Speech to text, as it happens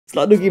It's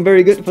not looking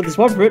very good for the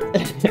Swampert.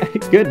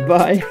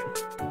 Goodbye.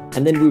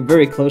 And then we're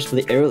very close for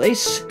the Aerial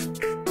Ace.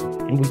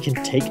 And we can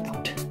take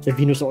out the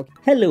Venusaur.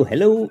 Hello,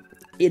 hello.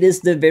 It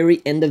is the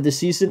very end of the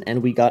season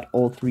and we got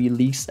all 3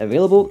 leagues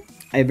available.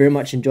 I very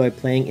much enjoy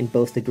playing in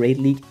both the Great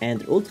League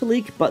and Ultra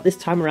League, but this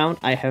time around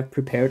I have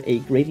prepared a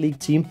Great League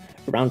team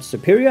around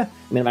Serperior.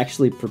 I mean, I've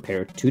actually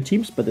prepared 2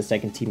 teams, but the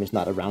second team is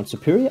not around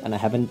Serperior, and I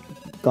haven't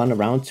gone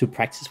around to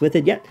practice with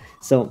it yet,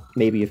 so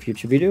maybe a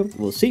future video,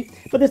 we'll see.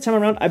 But this time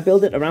around I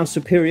built it around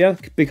Serperior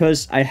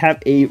because I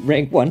have a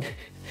rank 1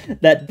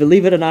 that,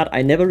 believe it or not,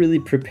 I never really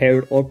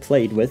prepared or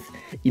played with,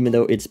 even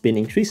though it's been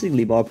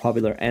increasingly more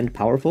popular and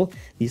powerful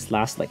these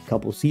last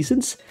couple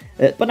seasons.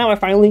 But now I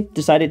finally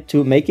decided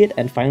to make it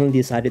and finally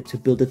decided to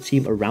build a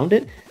team around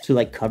it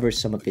to cover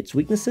some of its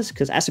weaknesses,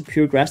 because as a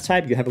pure grass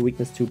type you have a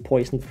weakness to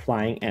poison,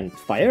 flying and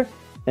fire.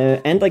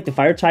 And the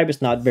fire type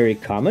is not very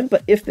common,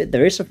 but if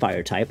there is a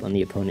fire type on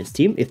the opponent's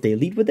team, if they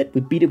lead with it,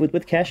 we beat it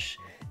with cash.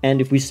 And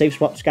if we save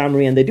swap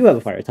Skarmory and they do have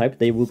a fire type,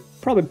 they will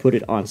probably put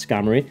it on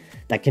Skarmory.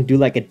 That can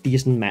do a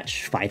decent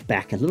match, fight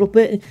back a little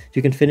bit.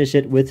 You can finish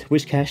it with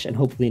Whiscash and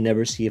hopefully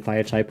never see a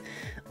fire type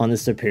on the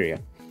Serperior.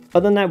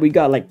 Other than that, we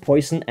got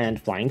poison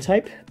and flying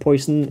type.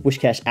 Poison,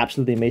 Whiscash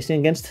absolutely amazing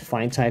against.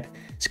 Flying type,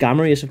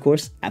 Skarmory is of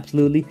course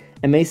absolutely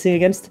amazing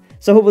against.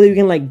 So hopefully we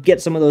can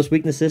get some of those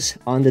weaknesses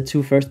on the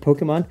 2 first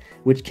Pokemon,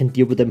 which can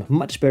deal with them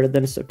much better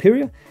than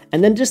Serperior.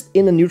 And then just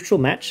in a neutral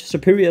match,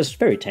 Serperior is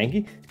very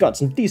tanky. It's got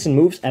some decent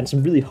moves and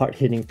some really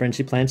hard-hitting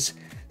Frenzy Plants.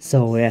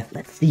 So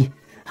let's see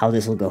how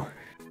this will go.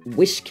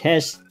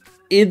 Whiscash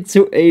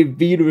into a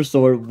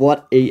Venusaur.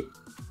 What a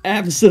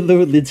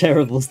absolutely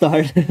terrible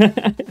start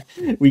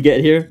we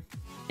get here.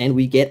 And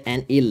we get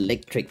an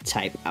electric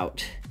type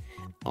out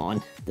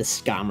on the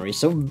Skarmory.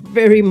 So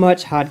very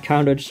much hard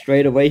countered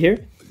straight away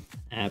here.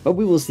 But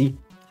we will see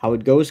how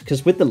it goes,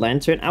 because with the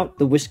Lantern out,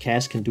 the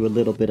Whiscash can do a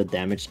little bit of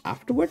damage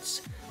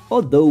afterwards.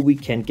 Although we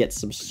can get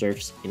some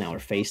surfs in our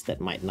face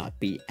that might not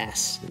be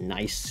as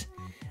nice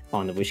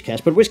on the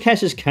Whiscash. But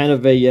Whiscash is kind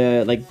of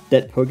a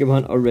dead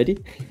Pokemon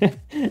already,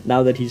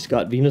 now that he's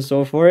got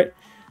Venusaur for it.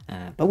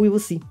 But we will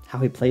see how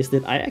he plays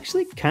it. I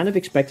actually kind of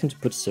expect him to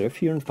put Surf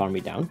here and farm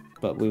me down.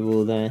 But we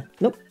will,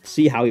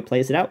 see how he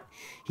plays it out.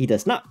 He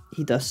does not.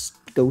 He does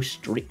go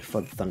straight for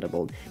the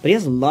Thunderbolt. But he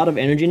has a lot of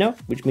energy now,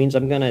 which means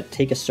I'm gonna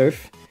take a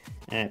Surf.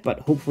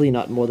 But hopefully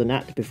not more than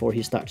that before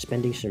he starts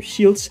spending some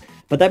shields.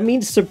 But that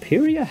means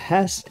Serperior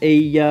has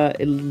a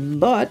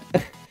lot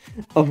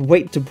of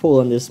weight to pull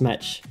on this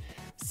match.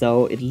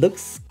 So it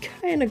looks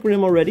kind of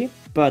grim already.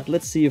 But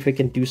let's see if we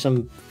can do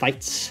some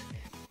fights.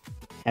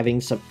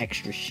 Having some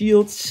extra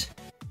shields,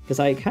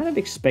 because I kind of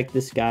expect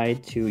this guy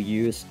to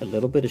use a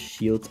little bit of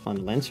shield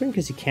on Lantern,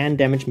 because he can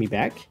damage me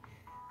back.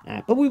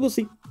 But we will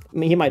see. I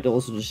mean, he might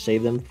also just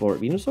save them for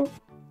Venusaur,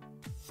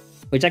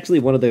 which actually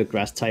one of the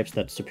grass types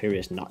that Serperior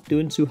is not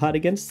doing too hot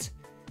against.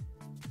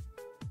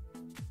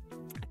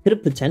 I could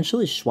have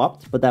potentially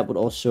swapped, but that would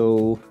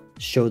also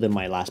show them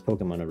my last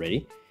Pokemon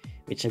already,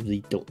 which I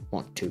really don't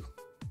want to.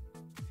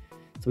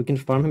 So we can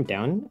farm him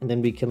down, and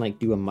then we can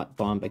do a Mud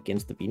Bomb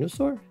against the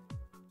Venusaur.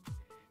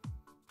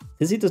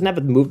 Since he doesn't have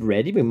a move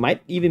ready, we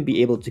might even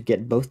be able to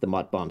get both the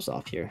Mud Bombs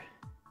off here.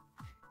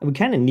 And we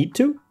kind of need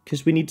to,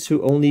 because we need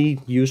to only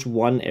use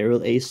 1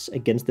 Aerial Ace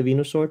against the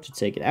Venusaur to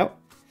take it out.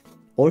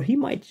 Or he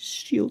might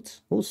shield,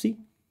 we'll see.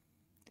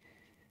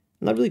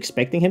 I'm not really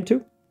expecting him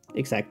to,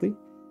 exactly.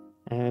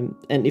 And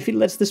if he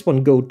lets this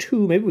one go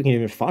too, maybe we can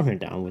even farm him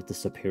down with the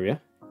Serperior,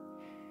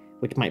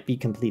 which might be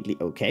completely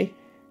okay.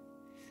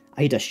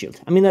 He does shield.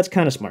 I mean, that's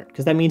kind of smart,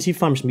 because that means he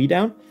farms me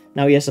down.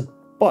 Now he has a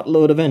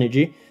buttload of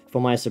energy for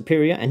my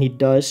Serperior, and he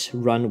does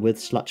run with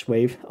Sludge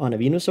Wave on a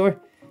Venusaur,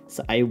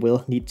 so I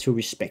will need to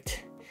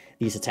respect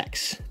these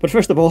attacks. But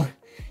first of all,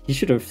 he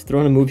should have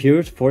thrown a move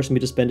here to force me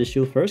to spend his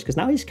shield first, because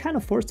now he's kind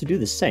of forced to do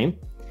the same.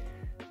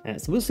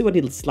 So we'll see what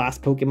his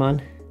last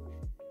Pokemon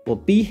will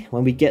be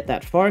when we get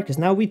that far, because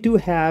now we do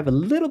have a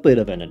little bit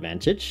of an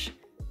advantage.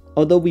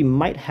 Although we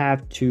might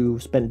have to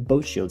spend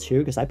both shields here,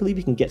 because I believe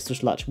he can get to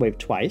Sludge Wave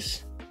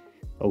twice.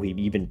 Oh, he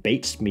even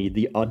baits me,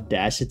 the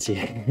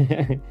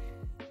audacity.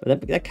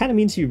 But that kind of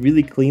means he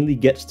really cleanly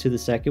gets to the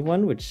second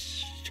one,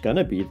 which is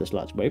gonna be the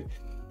Sludge Wave.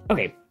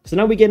 Okay, so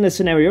now we get in a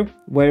scenario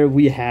where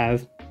we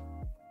have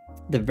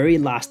the very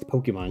last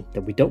Pokemon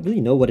that we don't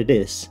really know what it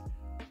is.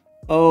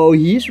 Oh,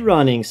 he's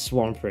running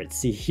Swampert.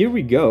 See, here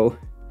we go.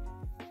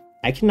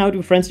 I can now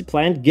do Frenzy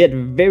Plant, get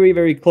very,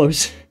 very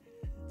close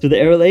to the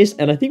Aerial Ace,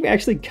 and I think we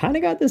actually kind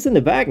of got this in the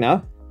bag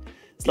now.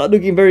 It's not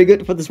looking very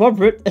good for the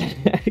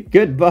Swampert.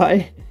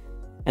 Goodbye.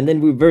 And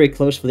then we're very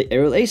close for the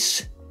Aerial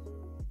Ace.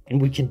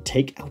 And we can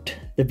take out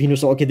the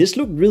Venusaur. Okay, this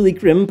looked really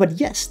grim, but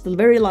yes, the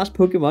very last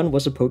Pokemon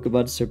was a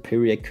Pokemon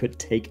Serperior could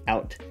take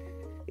out.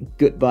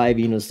 Goodbye,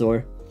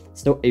 Venusaur.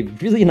 So a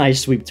really nice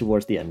sweep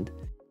towards the end.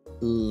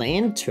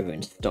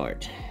 Lantern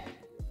start.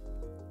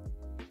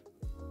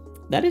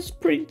 That is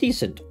pretty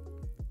decent.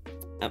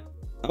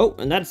 Oh,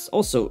 and that's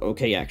also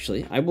okay,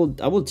 actually. I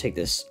will take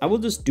this. I will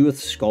just do a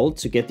Scald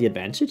to get the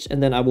advantage,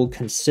 and then I will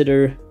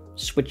consider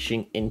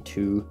switching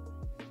into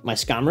my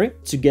Skarmory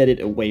to get it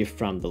away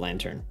from the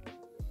Lantern.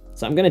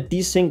 So I'm gonna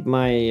desync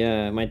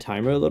my my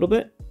timer a little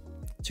bit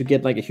to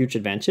get like a huge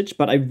advantage,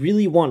 but I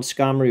really want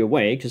Skarmory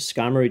away because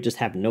Skarmory just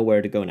have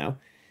nowhere to go now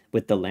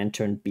with the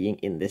Lantern being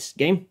in this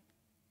game.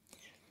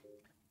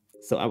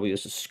 So I will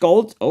use a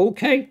Scald.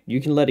 Okay,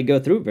 you can let it go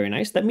through. Very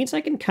nice. That means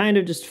I can kind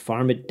of just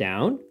farm it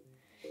down.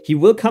 He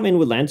will come in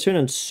with Lantern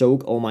and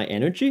soak all my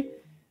energy,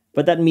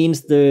 but that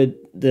means the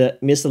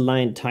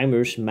misaligned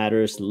timers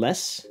matters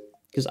less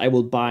because I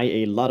will buy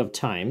a lot of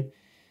time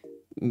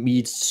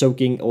me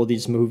soaking all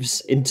these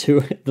moves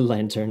into the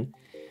Lantern.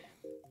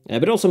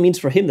 But it also means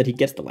for him that he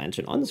gets the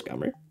Lantern on the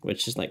Skarmory,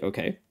 which is like,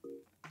 okay.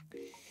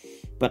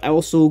 But I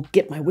also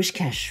get my Wish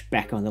Cache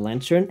back on the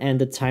Lantern, and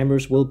the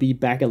timers will be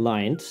back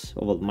aligned.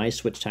 Or well, my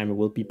switch timer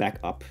will be back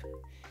up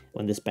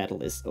when this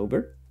battle is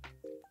over.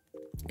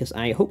 Because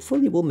I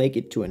hopefully will make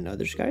it to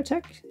another Sky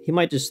Attack. He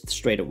might just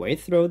straight away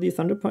throw the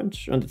Thunder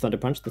Punch,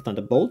 the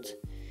Thunderbolt.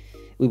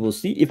 We will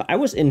see. If I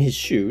was in his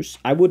shoes,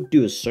 I would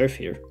do a Surf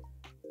here.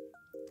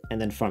 And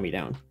then farm me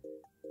down.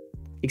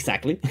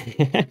 Exactly.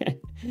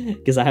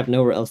 Because I have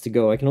nowhere else to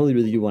go. I can only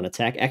really do one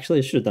attack. Actually,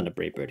 I should have done a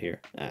Brave Bird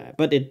here.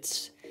 But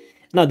it's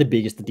not the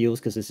biggest of deals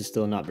because this is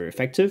still not very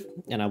effective.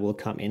 And I will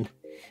come in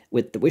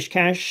with the Wish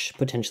Cache,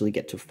 potentially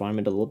get to farm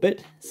it a little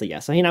bit. So yeah,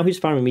 so now he's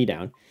farming me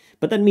down.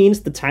 But that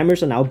means the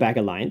timers are now back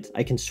aligned.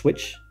 I can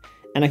switch.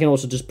 And I can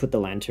also just put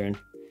the Lantern.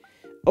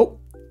 Oh,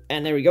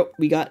 and there we go.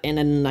 We got an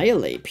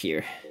Annihilate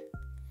here.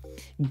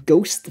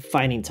 Ghost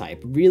Fighting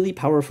type. Really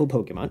powerful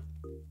Pokemon.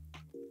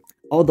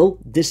 Although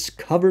this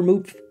cover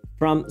move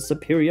from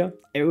Serperior,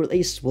 Aerial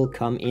Ace will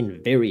come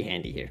in very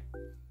handy here.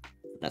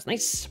 That's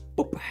nice.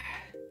 Boop.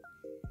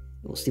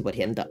 We'll see what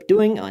he ended up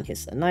doing on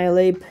his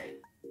Annihilate.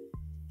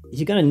 Is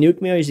he gonna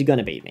nuke me or is he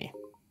gonna bait me?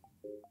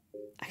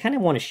 I kind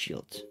of want to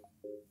shield.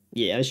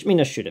 Yeah, I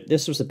should have.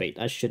 This was a bait.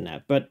 I shouldn't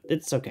have, but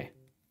it's okay.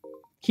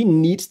 He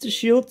needs to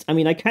shield. I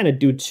mean, I kind of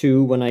do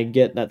too when I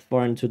get that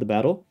far into the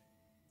battle.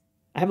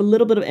 I have a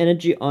little bit of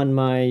energy on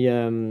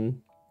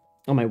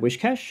my Wish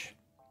Cache.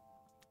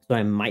 So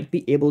I might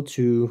be able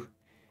to,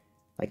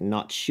 like,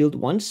 not shield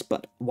once,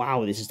 but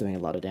wow, this is doing a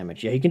lot of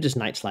damage. Yeah, he can just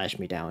Night Slash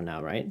me down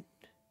now, right?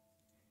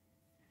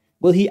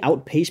 Will he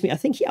outpace me? I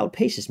think he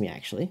outpaces me,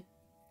 actually.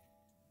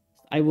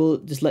 I will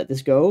just let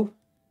this go.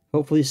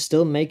 Hopefully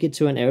still make it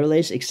to an Aerial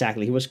Ace.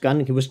 Exactly, he was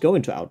going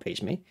to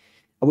outpace me.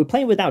 Are we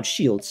playing without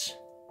shields?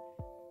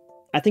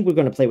 I think we're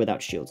going to play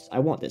without shields. I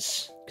want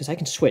this, because I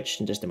can switch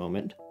in just a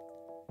moment.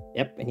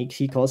 Yep, and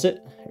he calls it.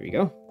 There we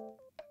go.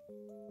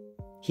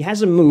 He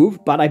has a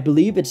move, but I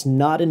believe it's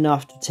not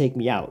enough to take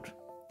me out.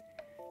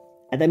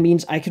 And that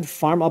means I can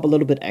farm up a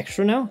little bit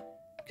extra now,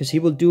 because he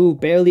will do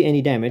barely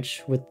any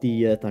damage with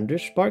the Thunder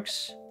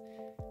Sparks.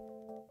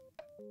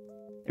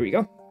 There we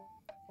go.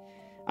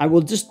 I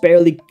will just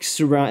barely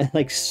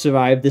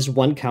survive this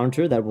one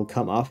counter that will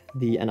come off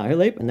the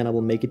Annihilate, and then I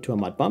will make it to a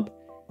Mud Bump.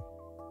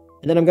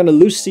 And then I'm going to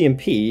lose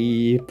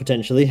CMP,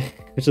 potentially,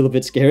 which is a little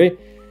bit scary.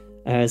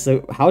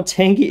 So how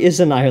tanky is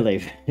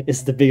Annihilate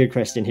is the bigger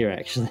question here,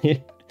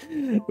 actually.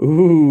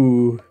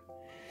 Ooh.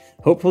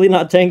 Hopefully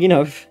not tanky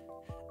enough.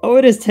 Oh,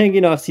 it is tanky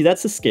enough. See,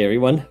 that's a scary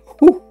one.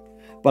 Whew.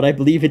 But I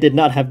believe it did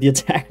not have the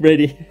attack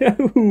ready.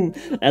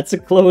 That's a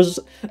close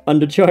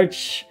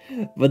undercharge.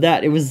 But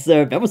that was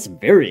a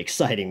very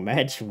exciting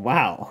match.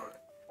 Wow.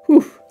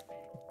 Whew.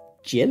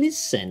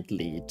 Jellicent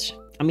lead.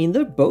 I mean,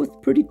 they're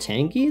both pretty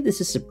tanky.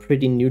 This is a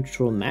pretty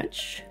neutral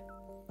match.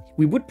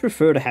 We would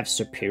prefer to have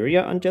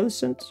Serperior on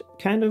Jellicent,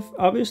 kind of,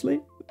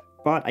 obviously.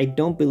 But I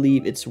don't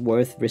believe it's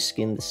worth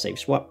risking the safe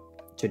swap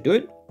to do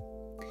it.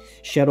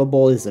 Shadow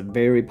Ball is a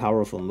very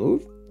powerful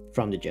move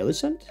from the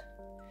Jellicent.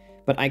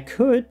 But I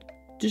could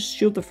just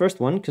shield the first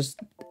one, because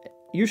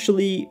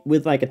usually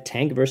with like a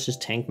tank versus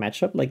tank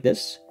matchup like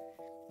this,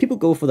 people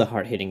go for the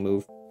hard-hitting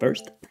move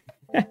first.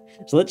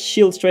 So let's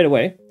shield straight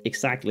away.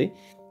 Exactly.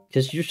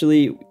 Because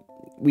usually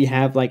we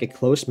have like a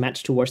close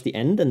match towards the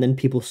end, and then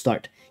people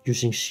start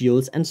using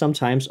shields, and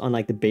sometimes on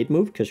like the bait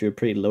move, because you're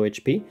pretty low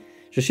HP.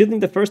 So shielding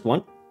the first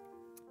one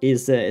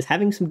is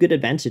having some good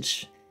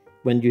advantage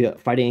when you're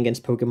fighting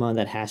against Pokemon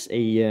that has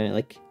a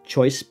like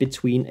choice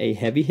between a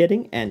heavy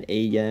hitting and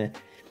a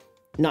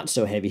not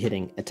so heavy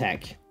hitting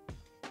attack.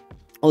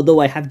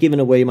 Although I have given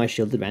away my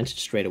shield advantage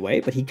straight away,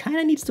 but he kind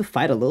of needs to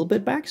fight a little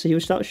bit back, so he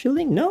will start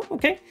shielding. No?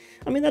 Okay.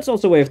 I mean, that's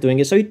also a way of doing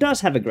it. So he does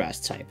have a grass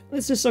type.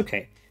 This is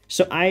okay.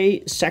 So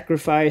I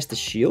sacrifice the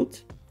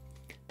shield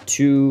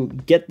to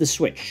get the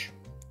switch.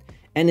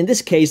 And in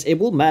this case, it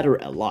will matter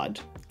a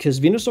lot, because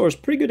Venusaur is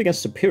pretty good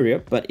against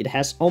Serperior, but it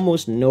has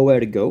almost nowhere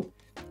to go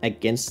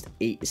against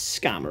a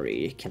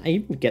Skarmory. Can I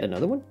even get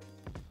another one?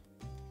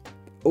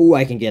 Oh,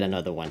 I can get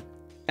another one.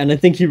 And I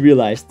think he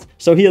realized.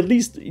 So he at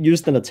least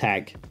used an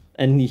attack,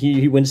 and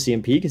he wins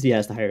CMP because he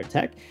has the higher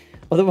attack.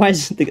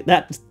 Otherwise,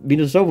 that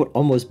Venusaur would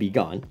almost be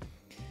gone.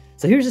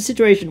 So here's a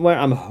situation where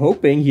I'm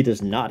hoping he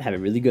does not have a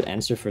really good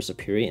answer for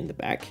Serperior in the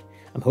back.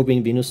 I'm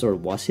hoping Venusaur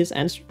was his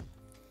answer.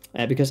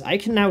 Because I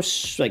can now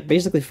like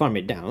basically farm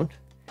it down.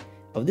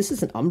 Oh, this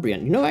is an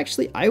Umbreon. You know,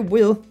 actually, I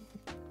will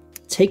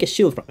take a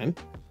shield from him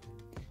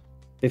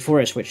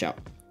before I switch out,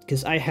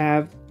 because I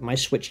have my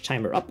switch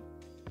timer up.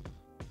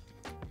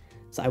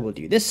 So I will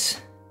do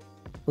this.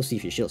 We'll see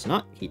if he shields or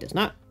not. He does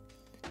not.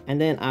 And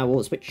then I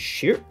will switch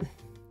here.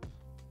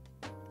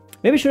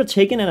 Maybe I should have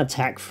taken an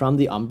attack from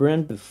the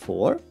Ambient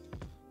before.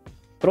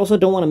 But also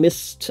don't want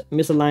to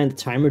misalign the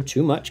timer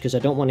too much, because I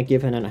don't want to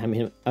give him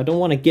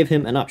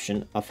an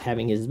option of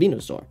having his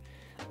Venusaur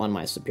on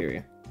my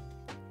Serperior.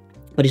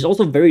 But he's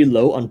also very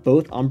low on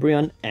both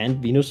Ambient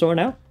and Venusaur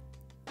now.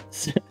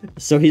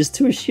 So his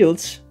 2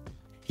 shields,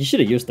 he should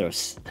have used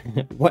those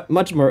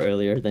much more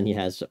earlier than he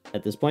has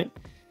at this point.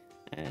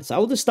 So I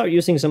will just start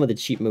using some of the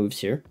cheap moves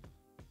here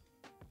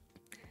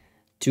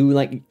to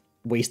like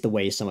waste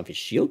away some of his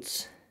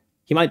shields.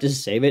 He might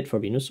just save it for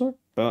Venusaur,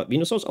 but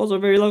Venusaur's also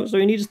very low, so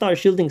you need to start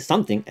shielding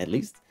something at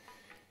least.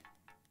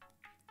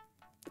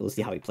 We'll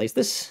see how he plays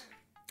this.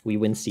 We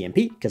win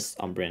CMP, because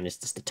Ambient is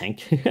just a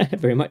tank,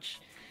 very much.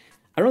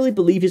 I don't really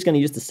believe he's going to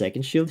use the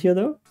second shield here,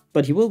 though,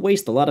 but he will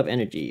waste a lot of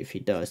energy if he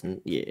does,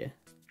 and yeah.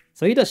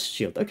 So he does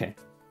shield, okay.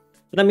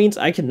 But that means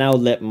I can now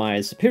let my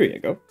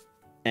Serperior go,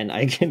 and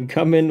I can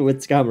come in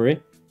with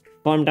Skyward,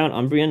 farm down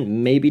Ambient,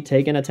 maybe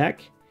take an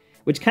attack,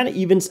 which kind of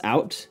evens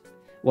out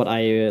what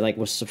I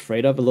was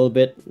afraid of a little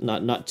bit,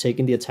 not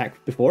taking the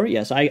attack before.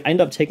 Yeah, so I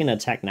end up taking an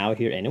attack now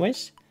here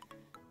anyways.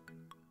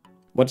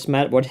 What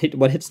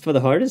hits for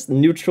the hardest?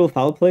 Neutral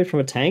foul play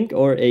from a tank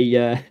or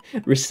a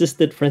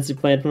resisted frenzy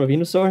plant from a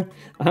Venusaur?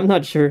 I'm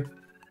not sure,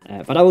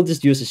 but I will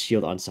just use a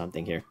shield on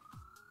something here.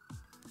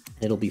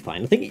 It'll be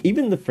fine. I think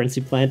even the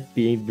frenzy plant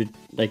being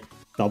like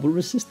double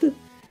resisted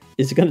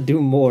is gonna do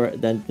more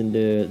than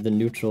the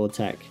neutral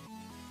attack.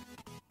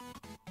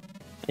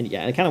 And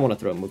yeah, I kind of want to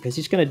throw a move, because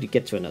he's going to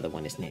get to another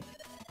one, isn't he?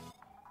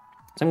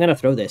 So I'm going to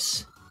throw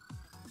this.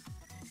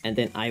 And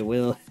then I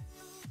will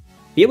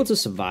be able to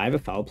survive a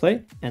foul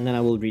play, and then I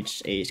will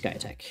reach a Sky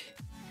Attack.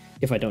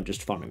 If I don't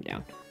just farm him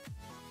down.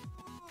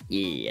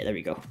 Yeah, there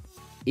we go.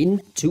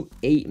 Into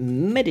a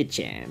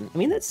Medicham. I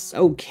mean, that's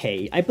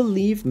okay. I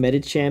believe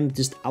Medicham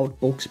just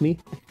outbulks me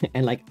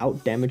and like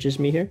out-damages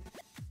me here.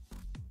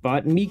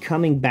 But me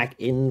coming back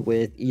in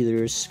with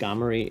either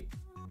Skyward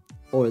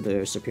or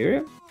the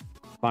Serperior,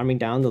 farming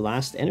down the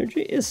last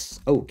energy is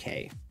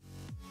okay.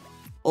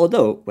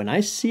 Although, when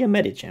I see a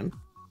Medicham,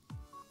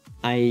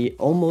 I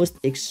almost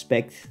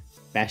expect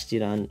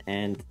Bastion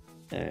and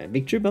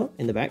Victory Bell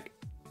in the back.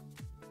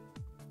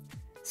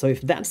 So if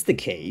that's the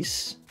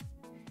case,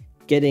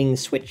 getting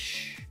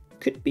Switch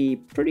could be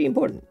pretty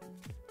important.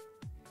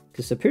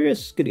 Because Serperior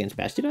is good against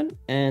Bastion,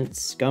 and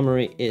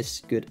Skyward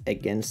is good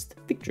against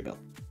Victory Bell.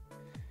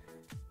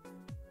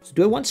 So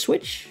do I want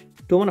Switch?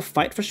 Do I want to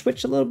fight for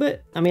Switch a little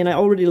bit? I mean, I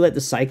already let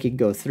the Psychic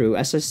go through.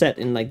 As I said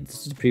in like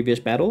the previous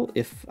battle,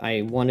 if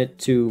I wanted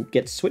to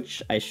get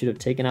Switch, I should have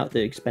taken out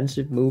the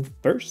expensive move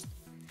first.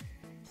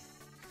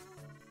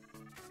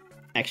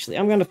 Actually,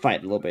 I'm gonna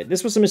fight a little bit.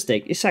 This was a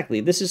mistake. Exactly.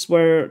 This is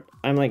where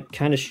I'm like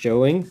kind of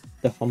showing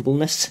the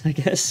humbleness, I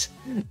guess,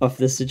 of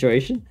this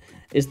situation.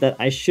 Is that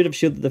I should have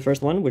shielded the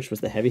first one, which was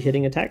the heavy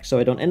hitting attack, so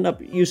I don't end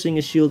up using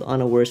a shield on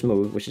a worse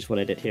move, which is what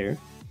I did here.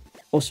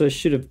 Also, I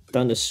should have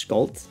done the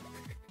Scald,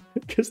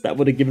 because that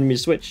would have given me a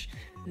Switch.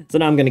 So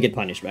now I'm gonna get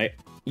punished, right?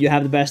 You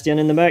have the Bastion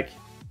in the back.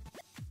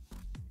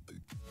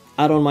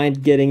 I don't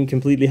mind getting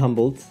completely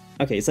humbled.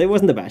 Okay, so it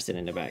wasn't the Bastion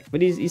in the back,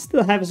 but he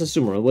still has a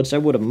Sumeral, which I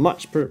would have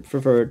much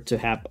preferred to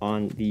have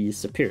on the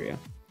Serperior.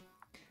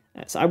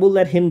 So I will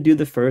let him do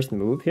the first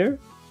move here,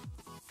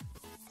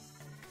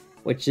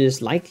 which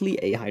is likely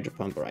a Hydro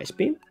Pump or Ice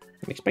Beam.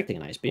 I'm expecting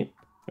an Ice Beam.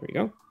 There we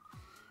go.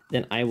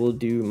 Then I will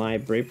do my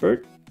Brave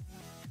Bird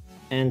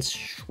and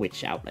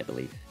switch out, I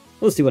believe.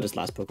 We'll see what his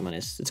last Pokemon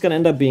is. It's gonna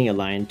end up being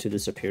aligned to the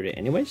Serperior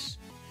anyways,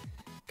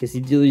 because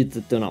you really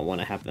do not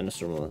want to have an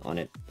Sumeral on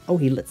it. Oh,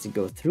 he lets it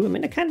go through. I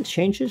mean, that kind of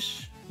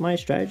changes my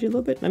strategy a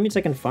little bit. That means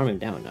I can farm him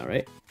down now,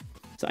 right?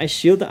 So I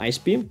shield the Ice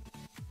Beam.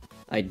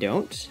 I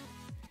don't.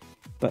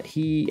 But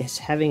he is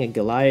having a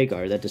Goliath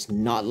that does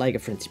not like a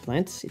Frenzy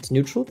Plant. It's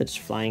neutral, that's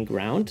flying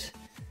ground.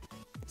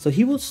 So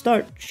he will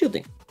start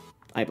shielding,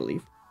 I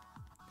believe.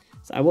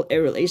 So I will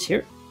Aerial Ace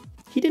here.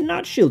 He did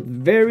not shield.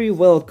 Very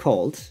well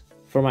called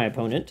for my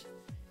opponent.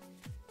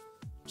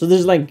 So this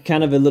is like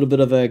kind of a little bit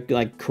of a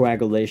like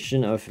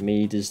coagulation of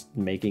me just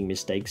making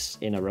mistakes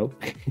in a row.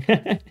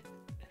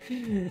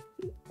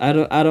 I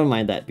don't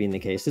mind that being the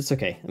case. It's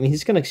okay. I mean,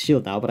 he's gonna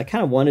shield now, but I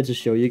kind of wanted to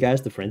show you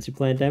guys the Frenzy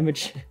Plant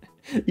damage.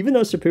 Even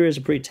though Serperior is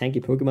a pretty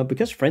tanky Pokemon,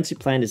 because Frenzy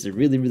Plant is a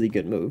really, really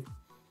good move,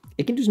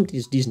 it can do some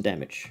decent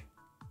damage.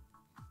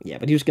 Yeah,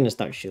 but he was gonna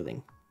start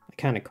shielding. I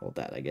kind of called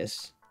that, I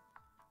guess.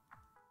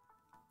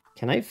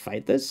 Can I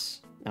fight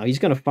this? Now he's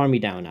gonna farm me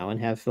down now and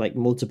have like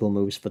multiple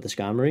moves for the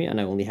Skyward, and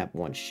I only have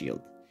one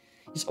shield.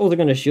 He's also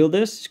gonna shield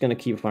this. He's gonna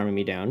keep farming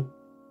me down.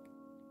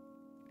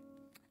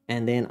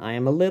 And then I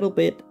am a little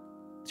bit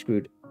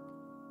screwed.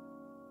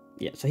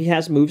 Yeah, so he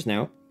has moves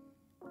now.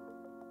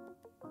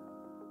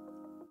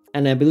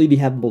 And I believe he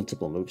have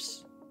multiple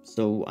moves.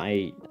 So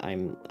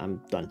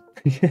I'm done.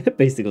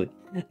 Basically.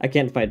 I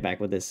can't fight back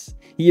with this.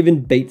 He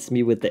even baits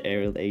me with the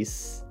Aerial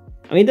Ace.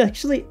 I mean,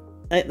 actually,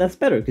 that's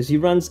better, because he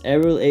runs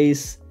Aerial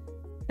Ace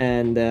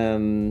and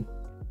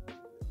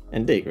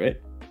Dig,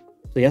 right?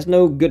 So he has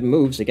no good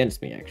moves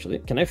against me, actually.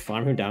 Can I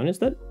farm him down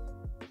instead?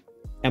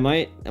 Am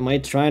I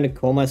trying to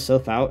call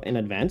myself out in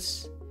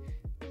advance?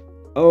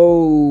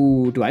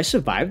 Oh, do I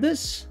survive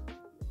this?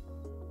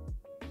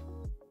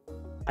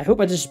 I hope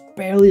I just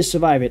barely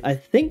survive it. I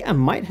think I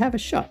might have a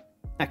shot,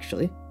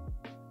 actually.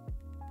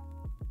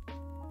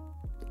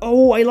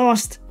 Oh, I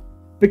lost!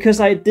 Because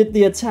I did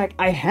the attack.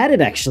 I had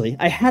it, actually.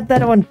 I had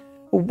that one.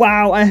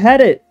 Wow, I had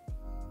it!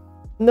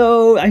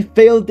 No, I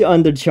failed the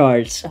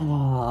undercharge.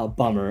 Ah,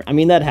 bummer. I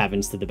mean, that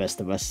happens to the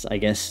best of us, I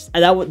guess.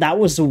 That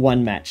was the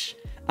one match.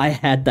 I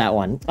had that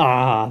one.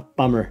 Ah,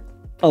 bummer.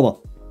 Oh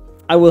well.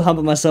 I will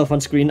humble myself on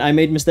screen. I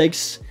made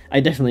mistakes. I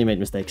definitely made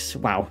mistakes.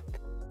 Wow.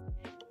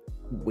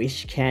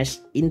 Wish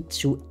cast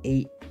into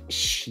a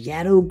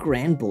Shadow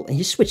Granbull. And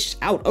he switched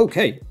out.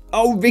 Okay.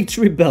 Oh,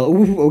 Victory Bell.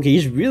 Ooh, okay,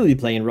 he's really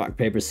playing rock,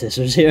 paper,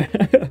 scissors here.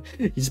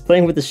 He's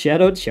playing with a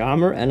Shadow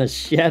Charmer and a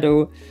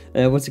Shadow...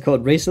 what's it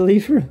called? Razor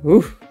Leafer?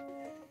 Ooh.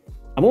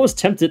 I'm almost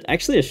tempted.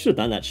 Actually, I should have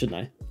done that,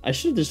 shouldn't I? I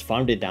should have just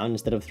farmed it down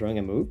instead of throwing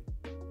a move.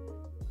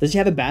 Does he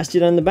have a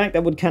Bastion on the back?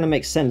 That would kind of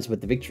make sense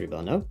with the Victory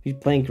Bell, no? He's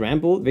playing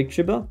Granbull,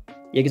 Victory Bell?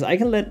 Yeah, because I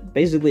can let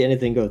basically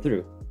anything go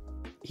through.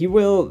 He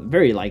will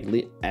very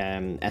likely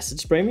acid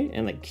spray me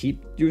and like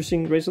keep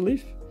using Razor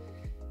Leaf.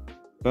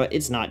 But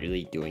it's not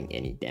really doing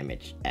any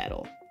damage at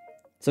all.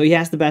 So he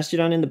has the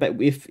Bastion in the back.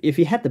 If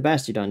he had the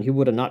Bastion, he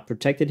would have not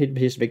protected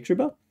his Victory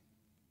Bell.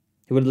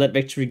 He would have let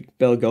Victory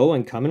Bell go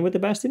and come in with the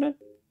Bastion.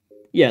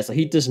 Yeah, so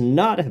he does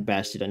not have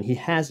Bastion. He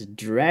has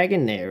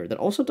Dragonair that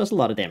also does a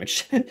lot of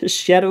damage.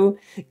 Shadow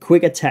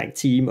quick attack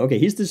team. Okay,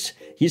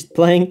 he's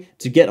playing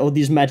to get all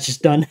these matches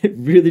done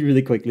really,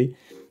 really quickly,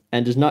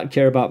 and does not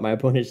care about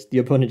the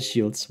opponent's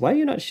shields. Why are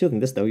you not shielding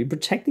this though? You're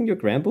protecting your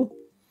Granbull?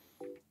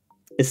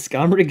 Is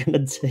Skyward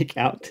gonna take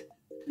out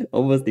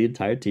almost the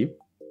entire team?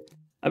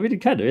 I mean,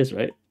 it kind of is,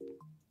 right?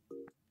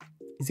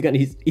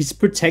 He's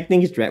protecting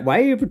his drag.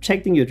 Why are you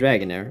protecting your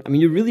Dragonair? I mean,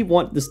 you really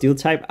want the steel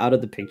type out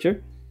of the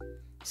picture,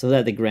 so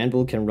that the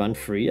Granbull can run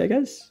free, I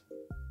guess.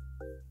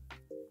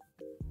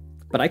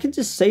 But I can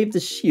just save the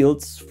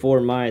shields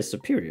for my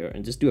Serperior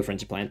and just do a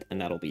Frenzy Plant,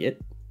 and that'll be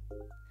it.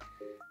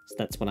 So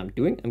that's what I'm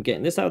doing. I'm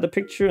getting this out of the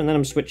picture, and then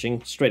I'm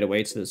switching straight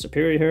away to the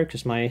Serperior here,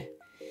 because my...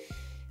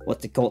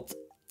 what's it called?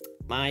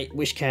 My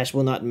Wish Cash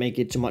will not make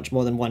it to much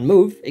more than one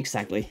move.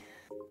 Exactly.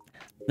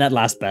 That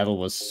last battle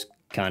was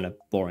kind of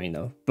boring,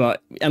 though.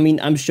 But, I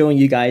mean, I'm showing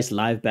you guys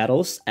live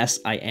battles as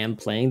I am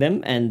playing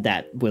them, and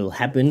that will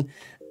happen.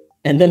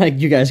 And then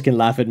you guys can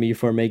laugh at me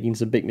for making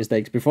some big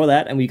mistakes before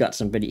that, and we got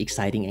some very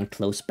exciting and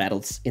close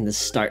battles in the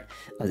start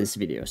of this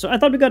video. So I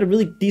thought we got a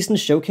really decent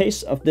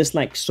showcase of this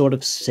like sort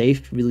of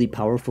safe, really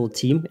powerful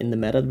team in the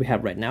meta that we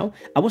have right now.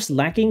 I was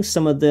lacking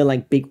some of the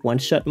like big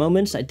one-shot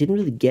moments. I didn't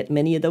really get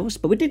many of those,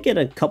 but we did get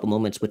a couple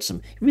moments with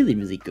some really,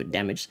 really good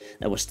damage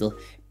that was still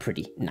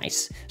pretty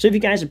nice. So if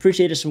you guys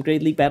appreciated some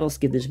Great League battles,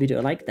 give this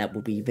video a like. That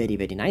would be very,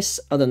 very nice.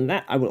 Other than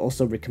that, I will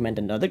also recommend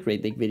another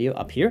Great League video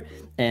up here.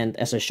 And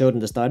as I showed in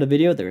the start of the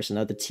video, there is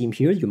another team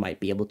here you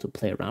might be able to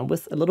play around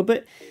with a little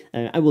bit.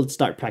 I will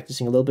start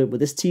practicing a little bit with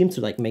this team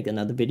to like make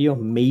another video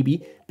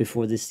maybe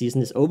before this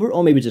season is over,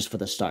 or maybe just for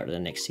the start of the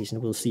next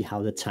season. We'll see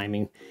how the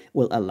timing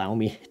will allow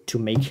me to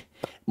make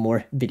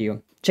more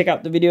video. Check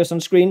out the videos on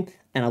screen,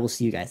 and I will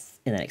see you guys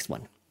in the next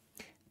one.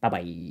 Bye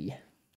bye.